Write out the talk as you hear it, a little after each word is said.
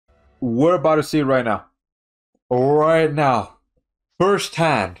We're about to see it right now. Right now. First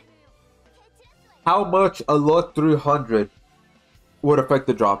hand. How much a luck 300 would affect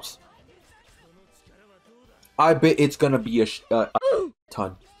the drops? I bet it's gonna be a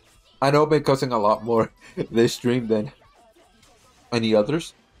ton. I know I've been cussing a lot more this stream than any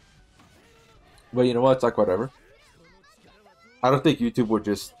others. But you know what? It's like whatever. I don't think YouTube would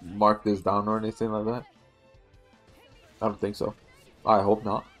just mark this down or anything like that. I don't think so. I hope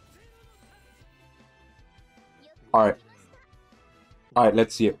not. Alright. Alright,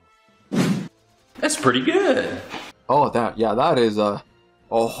 let's see it. That's pretty good. Oh, that, yeah, that is a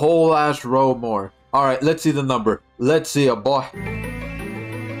whole ass row more. Alright, let's see the number. Let's see it, boy.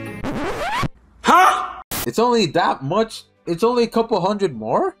 Huh? It's only that much? It's only a couple hundred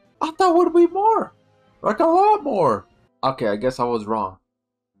more? I thought it would be more. Like a lot more. Okay, I guess I was wrong.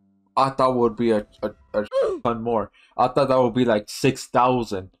 I thought it would be a ton more. I thought that would be like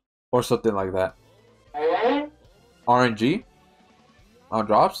 6,000 or something like that. RNG? On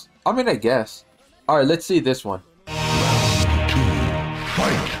drops? I mean, I guess. Alright, let's see this one.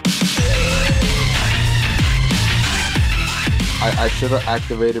 I should have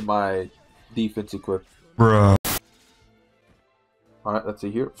activated my defense equip. Bruh. Alright, let's see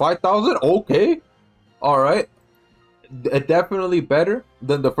here. 5,000? Okay. Alright. Definitely better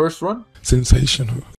than the first one. Sensational.